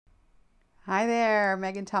Hi there,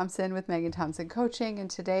 Megan Thompson with Megan Thompson Coaching, and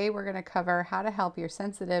today we're going to cover how to help your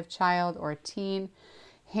sensitive child or teen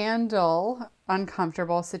handle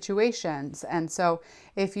uncomfortable situations. And so,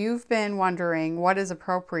 if you've been wondering what is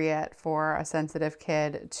appropriate for a sensitive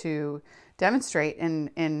kid to demonstrate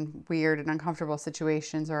in weird and uncomfortable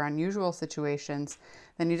situations or unusual situations,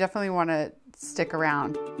 then you definitely want to stick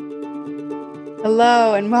around.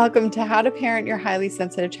 Hello, and welcome to How to Parent Your Highly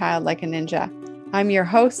Sensitive Child Like a Ninja. I'm your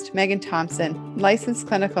host, Megan Thompson, licensed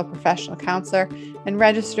clinical professional counselor and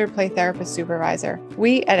registered play therapist supervisor.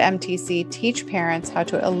 We at MTC teach parents how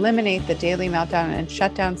to eliminate the daily meltdown and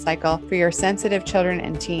shutdown cycle for your sensitive children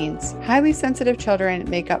and teens. Highly sensitive children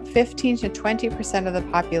make up 15 to 20% of the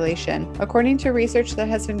population, according to research that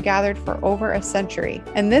has been gathered for over a century.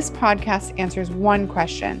 And this podcast answers one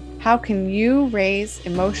question: how can you raise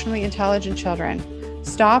emotionally intelligent children,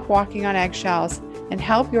 stop walking on eggshells, and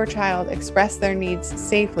help your child express their needs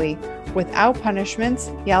safely without punishments,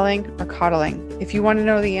 yelling, or coddling? If you want to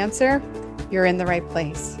know the answer, you're in the right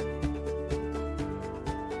place.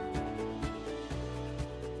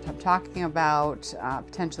 I'm talking about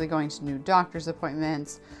potentially going to new doctor's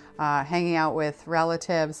appointments, hanging out with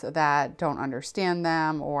relatives that don't understand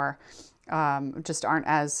them or just aren't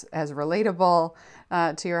as relatable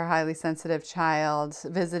to your highly sensitive child,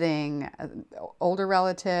 visiting older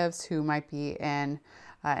relatives who might be in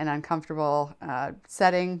an uncomfortable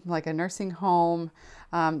setting like a nursing home,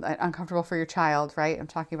 uncomfortable for your child, right? I'm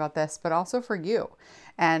talking about this, but also for you.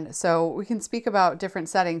 And so we can speak about different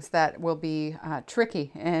settings that will be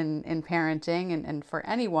tricky in parenting and for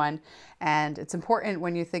anyone. And it's important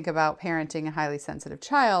when you think about parenting a highly sensitive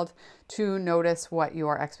child to notice what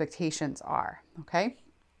your expectations are, okay?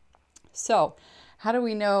 So how do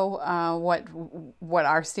we know what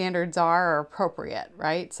our standards are appropriate,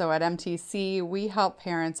 right? So at MTC, we help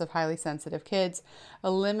parents of highly sensitive kids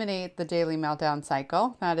eliminate the daily meltdown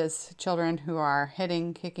cycle. That is, children who are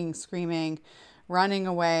hitting, kicking, screaming, running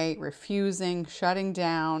away, refusing, shutting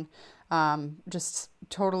down, just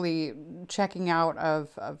totally checking out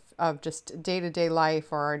of just day-to-day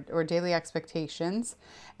life or daily expectations.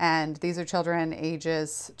 And these are children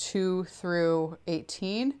ages 2 through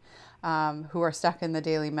 18. Who are stuck in the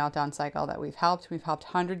daily meltdown cycle that we've helped. We've helped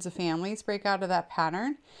hundreds of families break out of that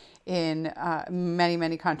pattern in many,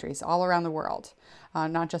 many countries all around the world,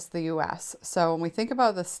 not just the US. So when we think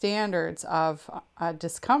about the standards of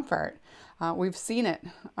discomfort, we've seen it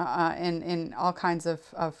in all kinds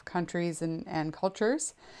of countries and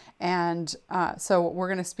cultures. And so we're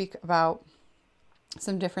going to speak about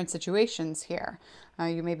some different situations here.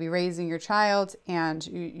 You may be raising your child and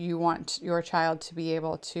you want your child to be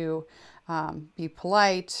able to be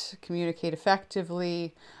polite, communicate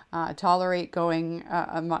effectively, tolerate going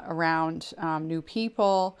around new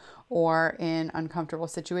people or in uncomfortable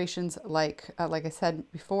situations like I said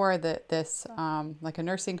before, this like a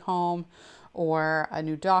nursing home or a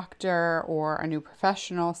new doctor or a new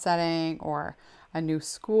professional setting or a new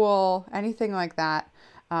school, anything like that.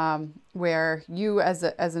 Where you as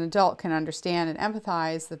an adult can understand and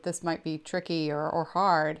empathize that this might be tricky or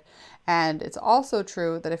hard. And it's also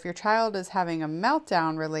true that if your child is having a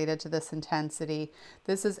meltdown related to this intensity,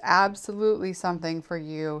 this is absolutely something for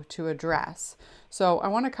you to address. So I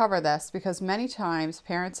want to cover this because many times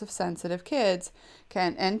parents of sensitive kids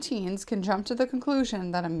and teens can jump to the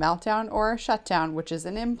conclusion that a meltdown or a shutdown, which is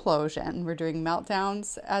an implosion, we're doing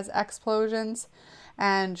meltdowns as explosions,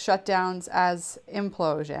 and shutdowns as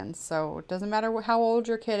implosions. So it doesn't matter how old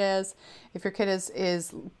your kid is. If your kid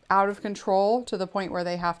is out of control to the point where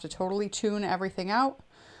they have to totally tune everything out,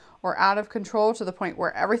 or out of control to the point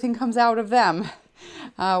where everything comes out of them,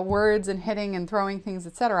 words and hitting and throwing things,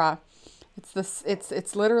 etc.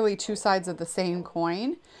 It's literally two sides of the same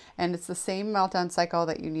coin, and it's the same meltdown cycle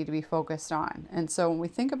that you need to be focused on. And so when we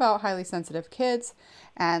think about highly sensitive kids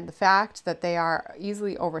and the fact that they are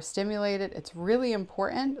easily overstimulated, it's really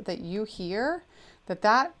important that you hear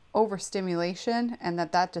that overstimulation and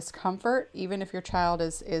that discomfort, even if your child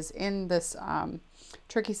is in this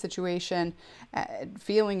tricky situation,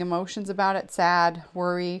 feeling emotions about it, sad,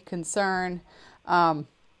 worry, concern,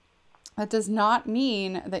 that does not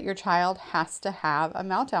mean that your child has to have a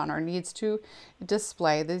meltdown or needs to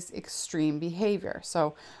display this extreme behavior.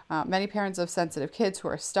 So many parents of sensitive kids who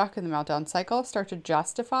are stuck in the meltdown cycle start to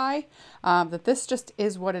justify that this just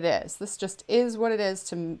is what it is. This just is what it is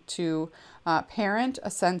to parent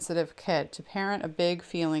a sensitive kid, to parent a big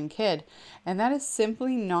feeling kid. And that is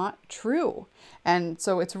simply not true. And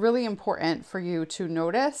so it's really important for you to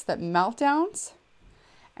notice that meltdowns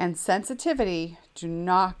and sensitivity do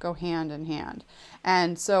not go hand in hand.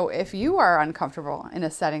 And so if you are uncomfortable in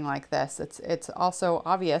a setting like this, it's also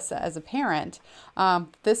obvious as a parent,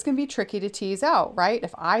 this can be tricky to tease out, right?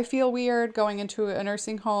 If I feel weird going into a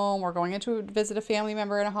nursing home or going into visit a family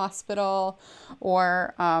member in a hospital,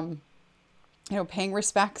 or paying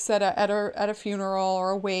respects at a funeral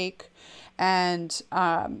or a wake, and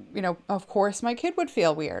of course my kid would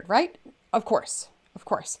feel weird, right? Of course.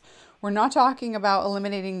 We're not talking about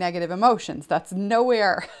eliminating negative emotions. That's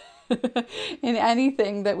nowhere in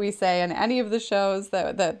anything that we say in any of the shows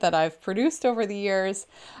that I've produced over the years.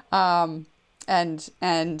 And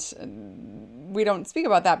we don't speak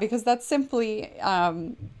about that because that's simply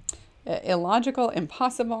illogical,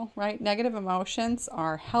 impossible, right? Negative emotions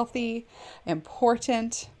are healthy,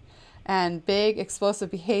 important, and big explosive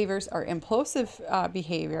behaviors or implosive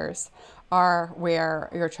behaviors are where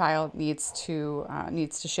your child needs to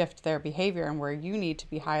shift their behavior, and where you need to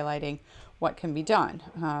be highlighting what can be done.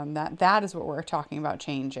 That is what we're talking about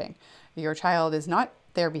changing. Your child is not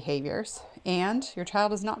their behaviors, and your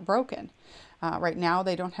child is not broken. Right now,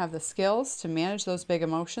 they don't have the skills to manage those big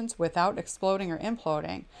emotions without exploding or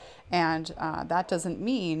imploding. And that doesn't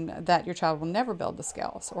mean that your child will never build the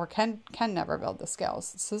skills or can never build the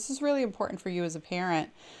skills. So this is really important for you as a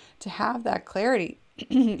parent to have that clarity,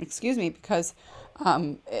 excuse me, because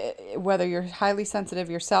whether you're highly sensitive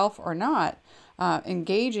yourself or not,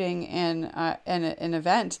 engaging in an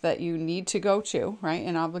event that you need to go to, right,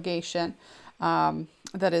 an obligation,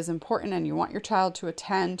 that is important, and you want your child to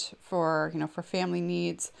attend for family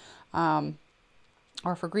needs,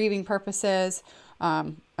 or for grieving purposes,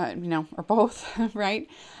 or both, right?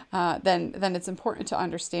 Then it's important to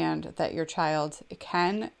understand that your child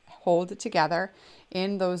can hold it together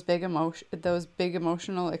in those big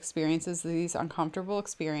emotional experiences, these uncomfortable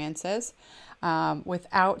experiences,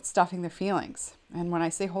 without stuffing their feelings. And when I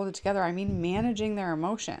say hold it together, I mean managing their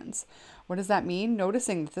emotions. What does that mean?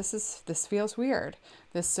 Noticing that this feels weird.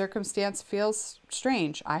 This circumstance feels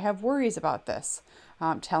strange. I have worries about this.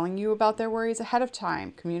 Telling you about their worries ahead of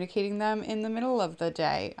time, communicating them in the middle of the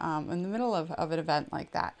day, in the middle of an event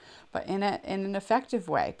like that, but in an effective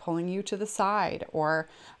way, pulling you to the side, or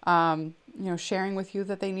sharing with you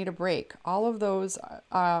that they need a break. All of those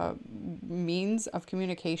means of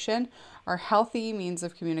communication are healthy means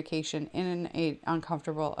of communication in an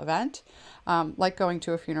uncomfortable event, like going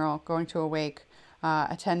to a funeral, going to a wake,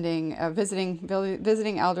 visiting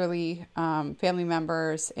elderly family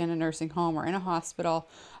members in a nursing home or in a hospital,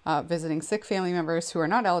 visiting sick family members who are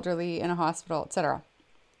not elderly in a hospital, etc.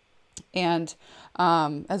 And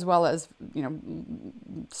as well as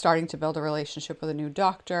starting to build a relationship with a new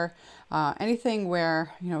doctor, anything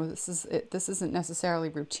where this isn't necessarily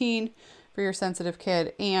routine for your sensitive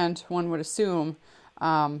kid, and one would assume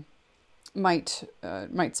might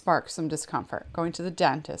spark some discomfort, going to the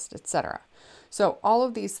dentist, etc. So all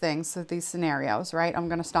of these things, these scenarios, right? I'm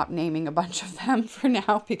going to stop naming a bunch of them for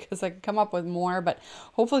now because I can come up with more, but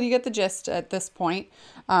hopefully you get the gist at this point.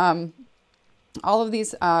 All of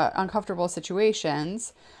these uncomfortable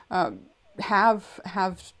situations have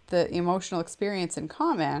the emotional experience in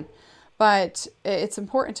common, but it's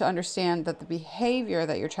important to understand that the behavior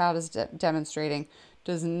that your child is demonstrating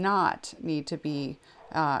does not need to be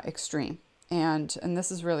extreme. And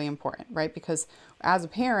this is really important, right? Because as a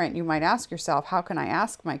parent, you might ask yourself, how can I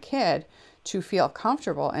ask my kid to feel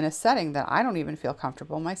comfortable in a setting that I don't even feel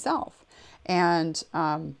comfortable myself? And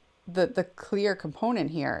the clear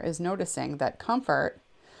component here is noticing that comfort,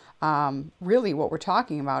 really what we're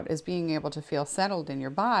talking about is being able to feel settled in your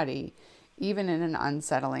body, even in an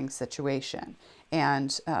unsettling situation.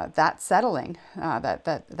 And that settling,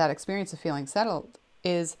 that experience of feeling settled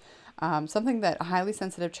is something that a highly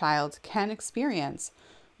sensitive child can experience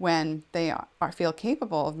when they feel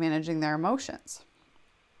capable of managing their emotions.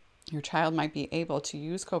 Your child might be able to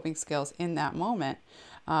use coping skills in that moment,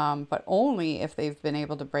 but only if they've been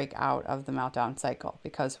able to break out of the meltdown cycle.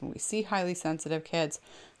 Because when we see highly sensitive kids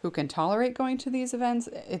who can tolerate going to these events,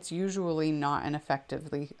 it's usually not an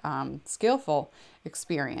effectively skillful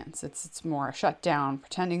experience. It's more a shutdown,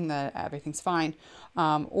 pretending that everything's fine,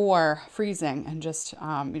 or freezing and just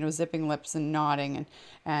zipping lips and nodding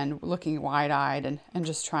and looking wide-eyed and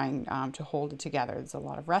just trying to hold it together. There's a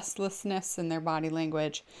lot of restlessness in their body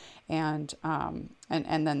language, and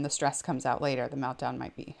then the stress comes out later. The meltdown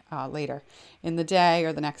might be later in the day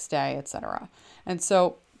or the next day, etc. And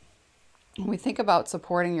so when we think about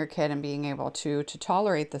supporting your kid and being able to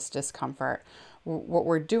tolerate this discomfort, what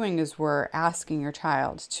we're doing is we're asking your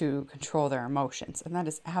child to control their emotions. And that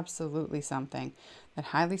is absolutely something that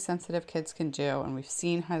highly sensitive kids can do. And we've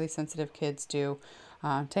seen highly sensitive kids do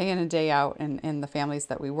day in and day out in the families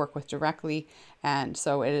that we work with directly. And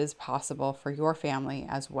so it is possible for your family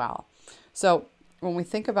as well. So when we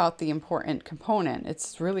think about the important component,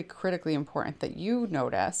 it's really critically important that you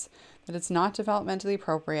notice that it's not developmentally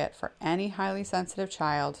appropriate for any highly sensitive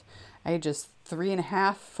child, ages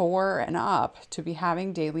 3.5, 4, and up, to be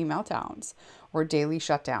having daily meltdowns or daily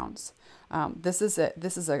shutdowns. This is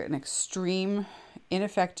an extreme,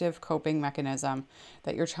 ineffective coping mechanism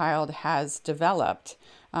that your child has developed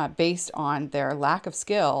based on their lack of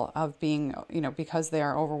skill of being, because they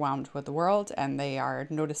are overwhelmed with the world and they are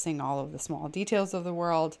noticing all of the small details of the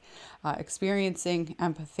world, experiencing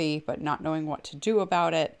empathy, but not knowing what to do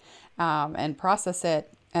about it and process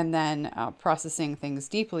it, and then processing things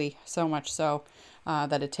deeply, so much so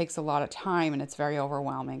that it takes a lot of time and it's very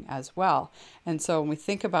overwhelming as well. And so when we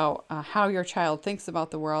think about how your child thinks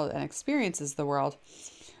about the world and experiences the world,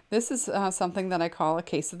 this is something that I call a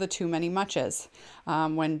case of the too many muches.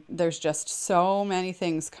 When there's just so many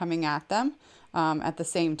things coming at them at the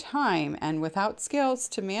same time, and without skills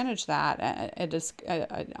to manage that,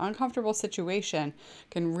 an uncomfortable situation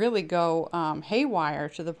can really go haywire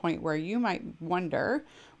to the point where you might wonder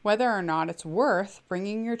whether or not it's worth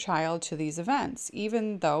bringing your child to these events,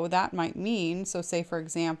 even though that might mean, so say for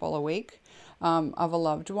example, a wake of a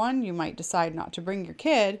loved one, you might decide not to bring your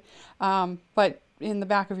kid, but in the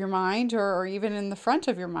back of your mind or even in the front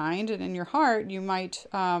of your mind and in your heart, you might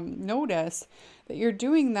notice that you're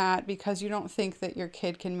doing that because you don't think that your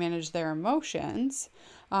kid can manage their emotions.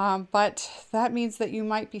 But that means that you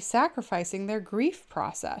might be sacrificing their grief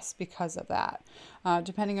process because of that.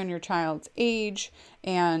 Depending on your child's age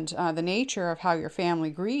and the nature of how your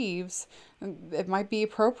family grieves, it might be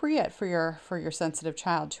appropriate for your sensitive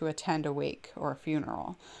child to attend a wake or a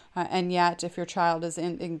funeral. And yet, if your child is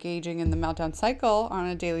engaging in the meltdown cycle on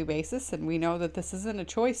a daily basis, and we know that this isn't a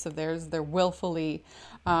choice of theirs, they're willfully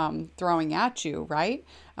throwing at you, right?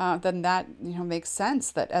 Then that makes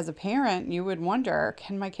sense that as a parent, you would wonder,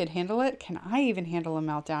 can my kid handle it? Can I even handle a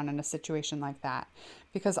meltdown in a situation like that?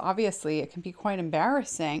 Because obviously it can be quite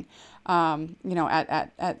embarrassing, or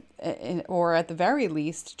at the very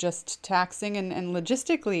least, just taxing and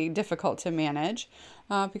logistically difficult to manage,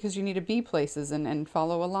 because you need to be places and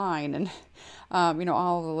follow a line and,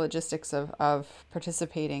 all the logistics of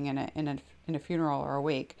participating in a funeral or a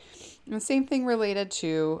wake. And the same thing related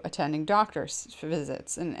to attending doctor's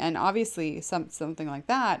visits. And obviously something like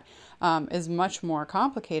that is much more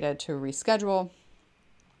complicated to reschedule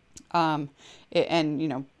and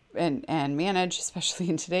manage, especially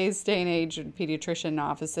in today's day and age. Pediatrician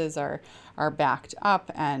offices are backed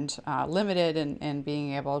up and limited in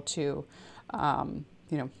being able to,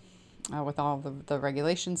 with all the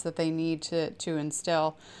regulations that they need to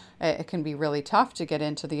instill, it can be really tough to get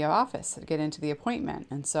into the office, to get into the appointment.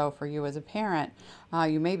 And so for you as a parent,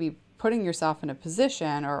 you may be putting yourself in a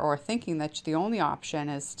position or thinking that the only option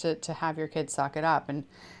is to have your kid suck it up and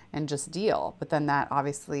just deal. But then that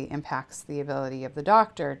obviously impacts the ability of the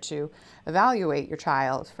doctor to evaluate your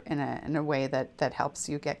child in a way that helps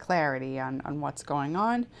you get clarity on what's going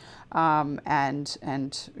on, and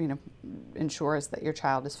ensures that your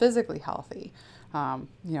child is physically healthy,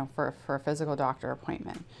 for a physical doctor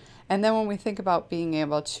appointment. And then when we think about being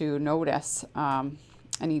able to notice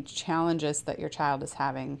any challenges that your child is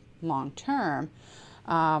having long term,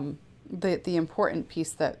 the important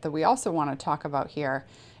piece that we also want to talk about here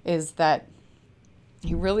is that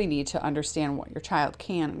you really need to understand what your child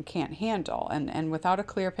can and can't handle. And without a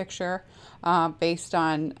clear picture based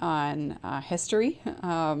on history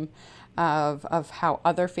of how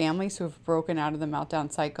other families who have broken out of the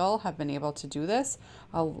meltdown cycle have been able to do this,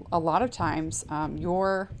 a lot of times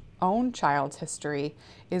your own child's history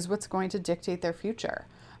is what's going to dictate their future.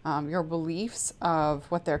 Your beliefs of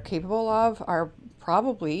what they're capable of are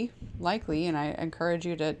probably likely, and I encourage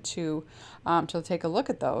you to take a look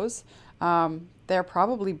at those. They're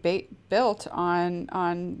probably built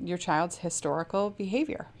on your child's historical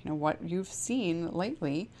behavior. What you've seen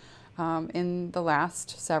lately in the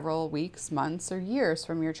last several weeks, months, or years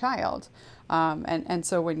from your child. And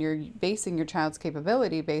so when you're basing your child's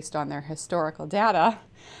capability based on their historical data,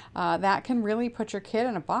 that can really put your kid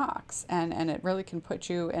in a box, and it really can put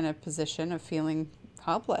you in a position of feeling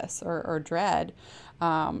helpless or dread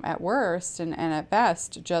at worst, and at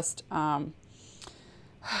best just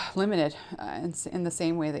limited in the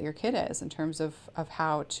same way that your kid is, in terms of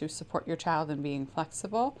how to support your child in being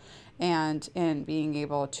flexible and in being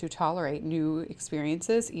able to tolerate new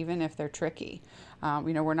experiences, even if they're tricky.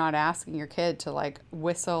 We're not asking your kid to like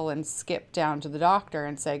whistle and skip down to the doctor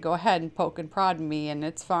and say, go ahead and poke and prod me and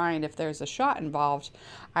it's fine if there's a shot involved.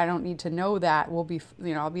 I don't need to know that.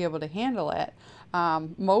 I'll be able to handle it.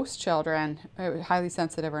 Most children, highly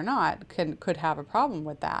sensitive or not, could have a problem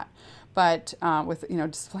with that, but with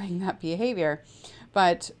displaying that behavior.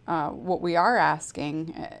 But what we are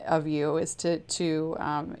asking of you is to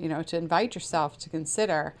invite yourself to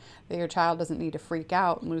consider that your child doesn't need to freak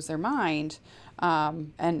out and lose their mind,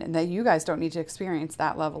 and that you guys don't need to experience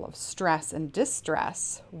that level of stress and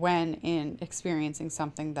distress when in experiencing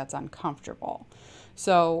something that's uncomfortable.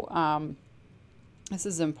 So this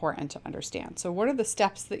is important to understand. So what are the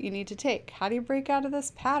steps that you need to take? How do you break out of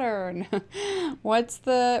this pattern? What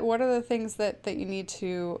are the things that you need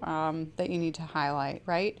to highlight,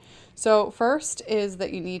 right? So first is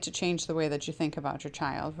that you need to change the way that you think about your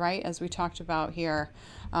child, right? As we talked about here,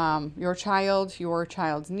 your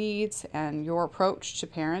child's needs and your approach to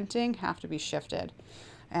parenting have to be shifted.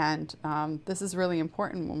 And this is really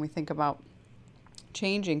important when we think about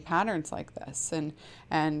changing patterns like this, and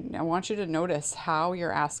I want you to notice how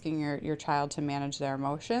you're asking your child to manage their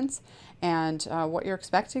emotions, and what you're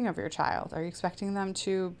expecting of your child. Are you expecting them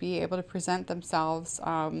to be able to present themselves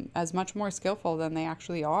as much more skillful than they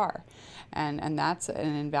actually are, and that's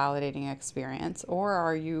an invalidating experience? Or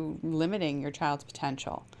are you limiting your child's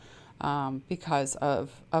potential because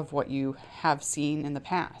of what you have seen in the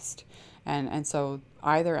past? And so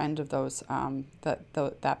either end of those,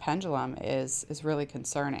 that pendulum is really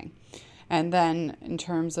concerning. And then in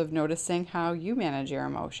terms of noticing how you manage your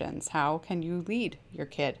emotions, how can you lead your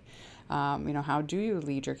kid? How do you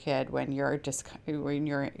lead your kid when you're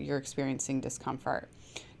experiencing discomfort?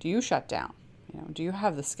 Do you shut down? Do you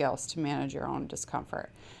have the skills to manage your own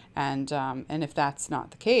discomfort? And if that's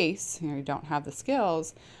not the case, you don't have the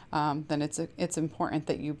skills, then it's important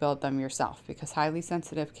that you build them yourself, because highly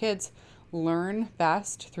sensitive kids learn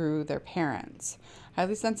best through their parents.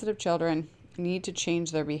 Highly sensitive children need to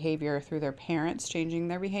change their behavior through their parents changing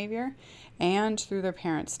their behavior, and through their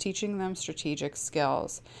parents teaching them strategic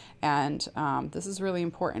skills. And this is really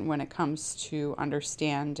important when it comes to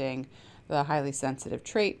understanding the highly sensitive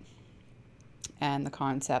trait and the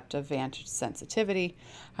concept of vantage sensitivity.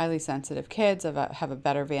 Highly sensitive kids have a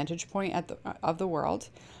better vantage point of the world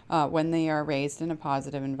when they are raised in a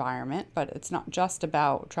positive environment. But it's not just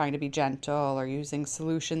about trying to be gentle or using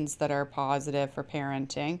solutions that are positive for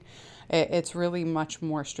parenting. It's really much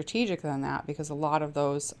more strategic than that, because a lot of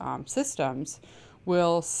those systems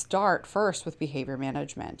will start first with behavior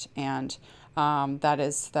management, and that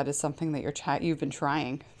is something that you've been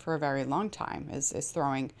trying for a very long time, is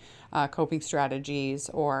throwing coping strategies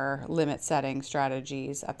or limit setting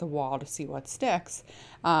strategies at the wall to see what sticks.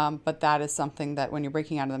 But that is something that, when you're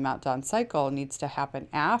breaking out of the meltdown cycle, needs to happen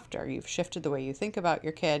after you've shifted the way you think about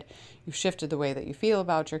your kid, you've shifted the way that you feel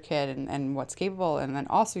about your kid and what's capable, and then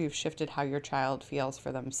also you've shifted how your child feels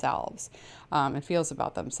for themselves and feels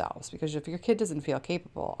about themselves. Because if your kid doesn't feel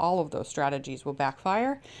capable, all of those strategies will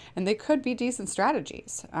backfire, and they could be decent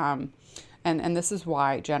strategies. And this is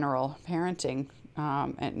why general parenting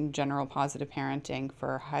and general positive parenting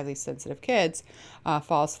for highly sensitive kids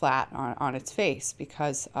falls flat on its face,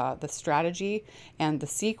 because the strategy and the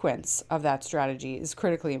sequence of that strategy is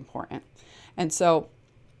critically important. And so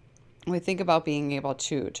when we think about being able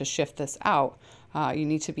to shift this out, you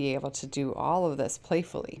need to be able to do all of this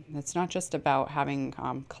playfully. It's not just about having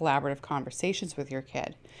collaborative conversations with your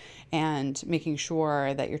kid and making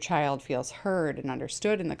sure that your child feels heard and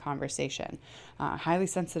understood in the conversation. Highly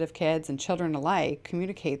sensitive kids and children alike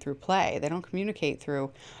communicate through play. They don't communicate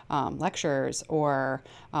through lectures or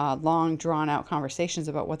long, drawn-out conversations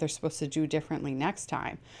about what they're supposed to do differently next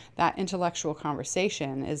time. That intellectual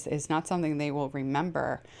conversation is not something they will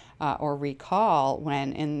remember or recall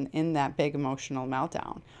when in that big emotional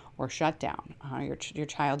meltdown or shutdown. Your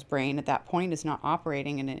child's brain at that point is not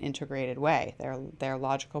operating in an integrated way. Their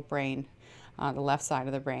logical brain, the left side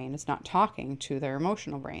of the brain, is not talking to their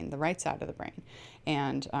emotional brain, the right side of the brain.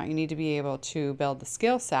 And you need to be able to build the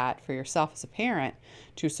skill set for yourself as a parent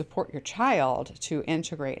to support your child to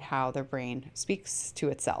integrate how their brain speaks to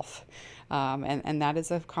itself. And that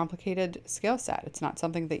is a complicated skill set. It's not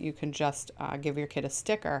something that you can just give your kid a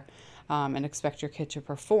sticker and expect your kid to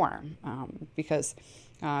perform, because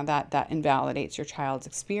that invalidates your child's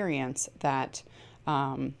experience that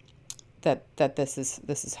that this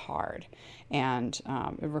is hard, and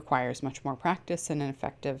it requires much more practice and an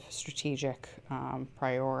effective strategic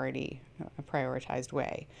prioritized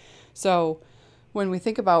way. So when we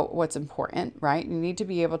think about what's important, right, you need to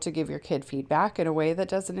be able to give your kid feedback in a way that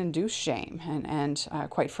doesn't induce shame. And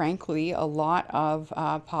quite frankly, a lot of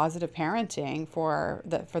positive parenting for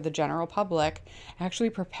the general public actually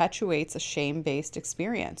perpetuates a shame-based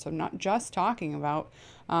experience. So I'm not just talking about,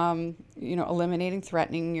 eliminating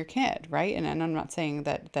threatening your kid, right? And I'm not saying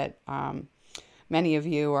that many of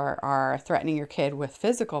you are threatening your kid with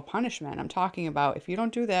physical punishment. I'm talking about, if you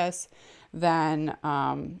don't do this, then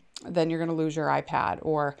you're going to lose your iPad,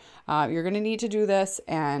 or you're going to need to do this,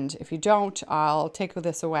 and if you don't, I'll take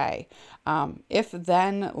this away. If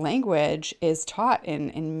then language is taught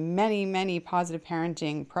in many, many positive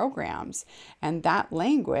parenting programs, and that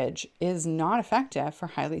language is not effective for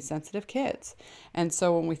highly sensitive kids. And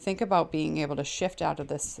so when we think about being able to shift out of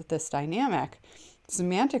this dynamic,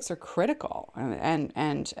 semantics are critical,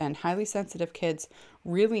 and highly sensitive kids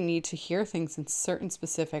really need to hear things in certain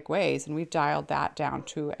specific ways, and we've dialed that down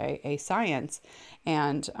to a science.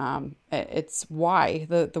 And it's why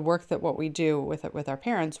the work that what we do with our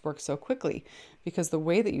parents works so quickly, because the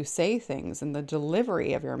way that you say things and the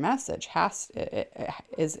delivery of your message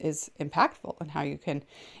is impactful in how you can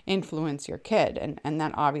influence your kid, and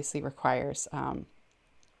that obviously requires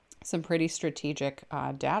some pretty strategic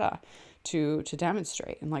data to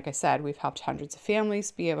demonstrate. And like I said, we've helped hundreds of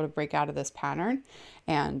families be able to break out of this pattern,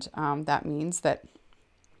 and that means that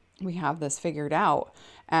we have this figured out.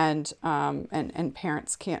 And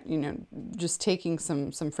parents can't, just taking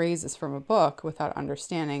some phrases from a book without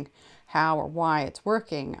understanding how or why it's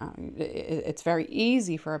working. It's very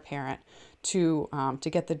easy for a parent to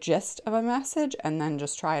get the gist of a message and then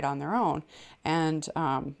just try it on their own. And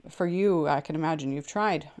for you, I can imagine you've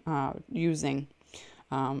tried using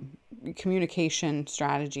communication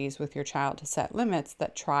strategies with your child to set limits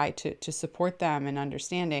that try to support them in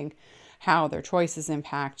understanding how their choices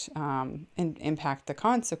impact the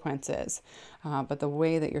consequences. But the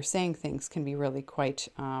way that you're saying things can be really quite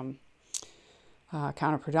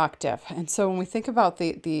counterproductive. And so when we think about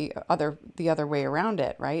the other way around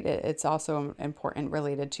it, right, it's also important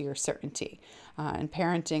related to your certainty. In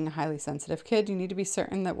parenting a highly sensitive kid, you need to be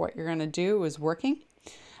certain that what you're going to do is working.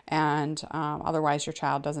 And otherwise your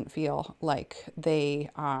child doesn't feel like they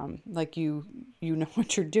like you know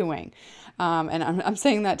what you're doing. And I'm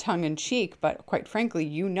saying that tongue in cheek, but quite frankly,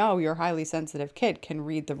 your highly sensitive kid can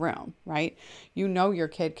read the room, right? Your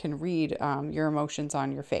kid can read your emotions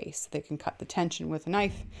on your face. They can cut the tension with a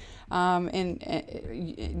knife. And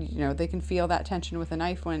they can feel that tension with a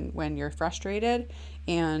knife when you're frustrated,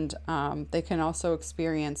 and they can also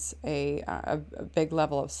experience a big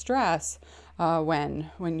level of stress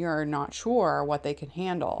when you're not sure what they can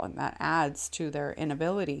handle, and that adds to their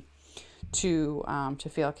inability to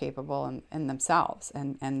feel capable in themselves.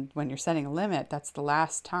 And when you're setting a limit, that's the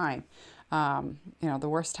last time, the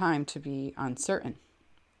worst time to be uncertain.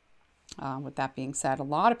 With that being said, a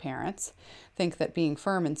lot of parents think that being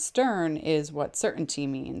firm and stern is what certainty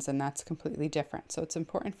means, and that's completely different. So it's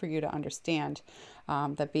important for you to understand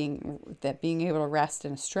that being able to rest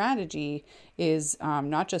in a strategy is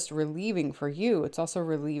not just relieving for you; it's also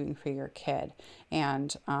relieving for your kid,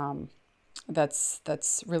 and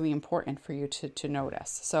that's really important for you to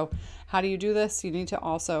notice. So how do you do this? You need to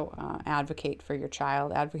also advocate for your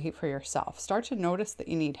child, advocate for yourself. Start to notice that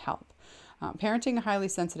you need help. Parenting a highly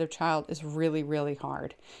sensitive child is really, really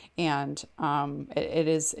hard, and it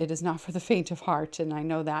is not for the faint of heart. And I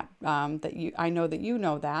know that I know that you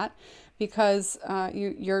know that, because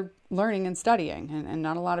you're learning and studying, and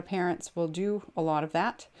not a lot of parents will do a lot of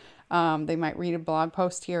that. They might read a blog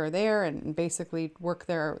post here or there and basically work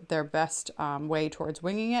their best way towards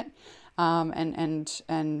winging it.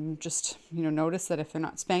 And just notice that if they're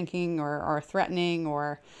not spanking or threatening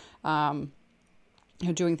or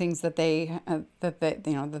doing things that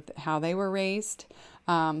how they were raised,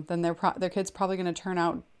 then their kid's probably going to turn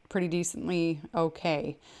out pretty decently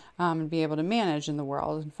okay, and be able to manage in the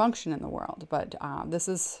world and function in the world. But this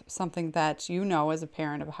is something that as a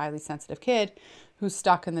parent of a highly sensitive kid who's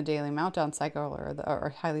stuck in the daily meltdown cycle, or a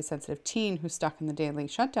highly sensitive teen who's stuck in the daily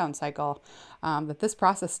shutdown cycle, that this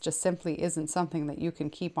process just simply isn't something that you can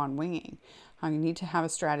keep on winging. You need to have a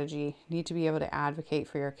strategy, you need to be able to advocate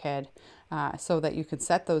for your kid, so that you can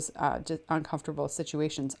set those uncomfortable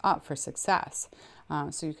situations up for success.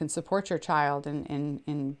 So you can support your child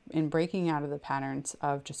in breaking out of the patterns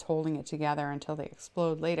of just holding it together until they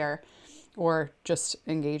explode later, or just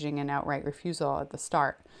engaging in outright refusal at the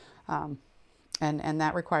start. And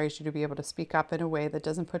that requires you to be able to speak up in a way that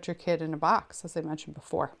doesn't put your kid in a box, as I mentioned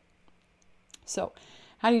before. So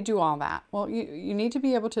how do you do all that? Well, you need to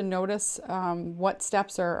be able to notice what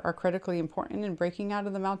steps are critically important in breaking out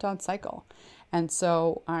of the meltdown cycle. And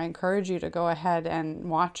so I encourage you to go ahead and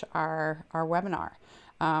watch our webinar.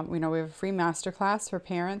 We have a free masterclass for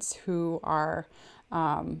parents who are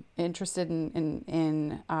interested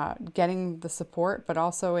in getting the support, but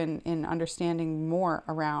also in understanding more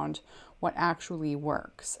around what actually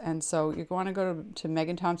works. And so you want to go to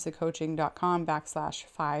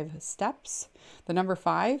meganthompsoncoaching.com/5 steps, the number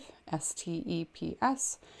 5,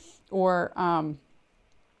 STEPS, or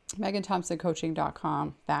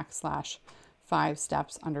meganthompsoncoaching.com/5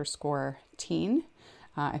 steps_teen.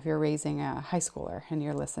 If you're raising a high schooler and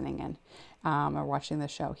you're listening in or watching the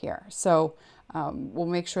show here. So we'll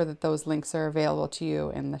make sure that those links are available to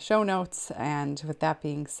you in the show notes. And with that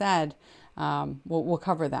being said, we'll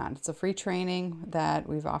cover that. It's a free training that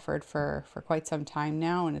we've offered for quite some time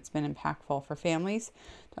now, and it's been impactful for families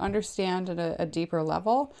to understand at a deeper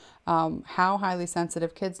level how highly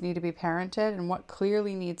sensitive kids need to be parented and what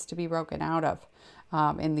clearly needs to be broken out of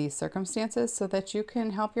in these circumstances, so that you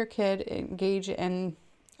can help your kid engage in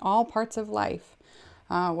all parts of life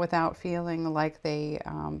without feeling like they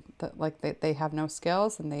have no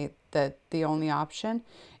skills and that the only option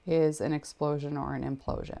is an explosion or an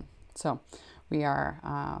implosion. So we are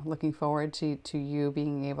looking forward to you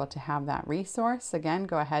being able to have that resource. Again,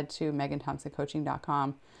 go ahead to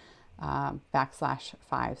meganthompsoncoaching.com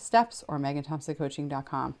 /5 steps or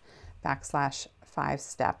meganthompsoncoaching.com /5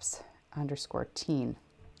 steps_teen.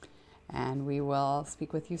 And we will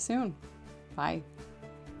speak with you soon. Bye.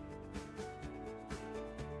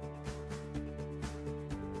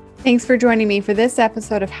 Thanks for joining me for this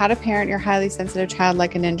episode of How to Parent Your Highly Sensitive Child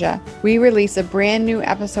Like a Ninja. We release a brand new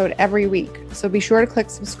episode every week, so be sure to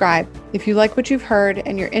click subscribe. If you like what you've heard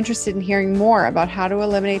and you're interested in hearing more about how to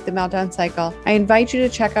eliminate the meltdown cycle, I invite you to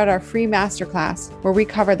check out our free masterclass, where we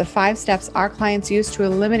cover the 5 steps our clients use to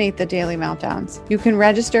eliminate the daily meltdowns. You can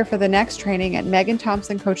register for the next training at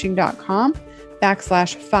meganthompsoncoaching.com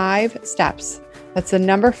 /5 steps. That's the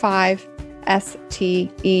number 5,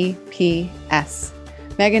 STEPS.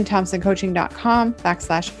 meganthompsoncoaching.com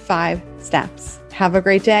 /5 steps. Have a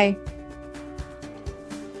great day.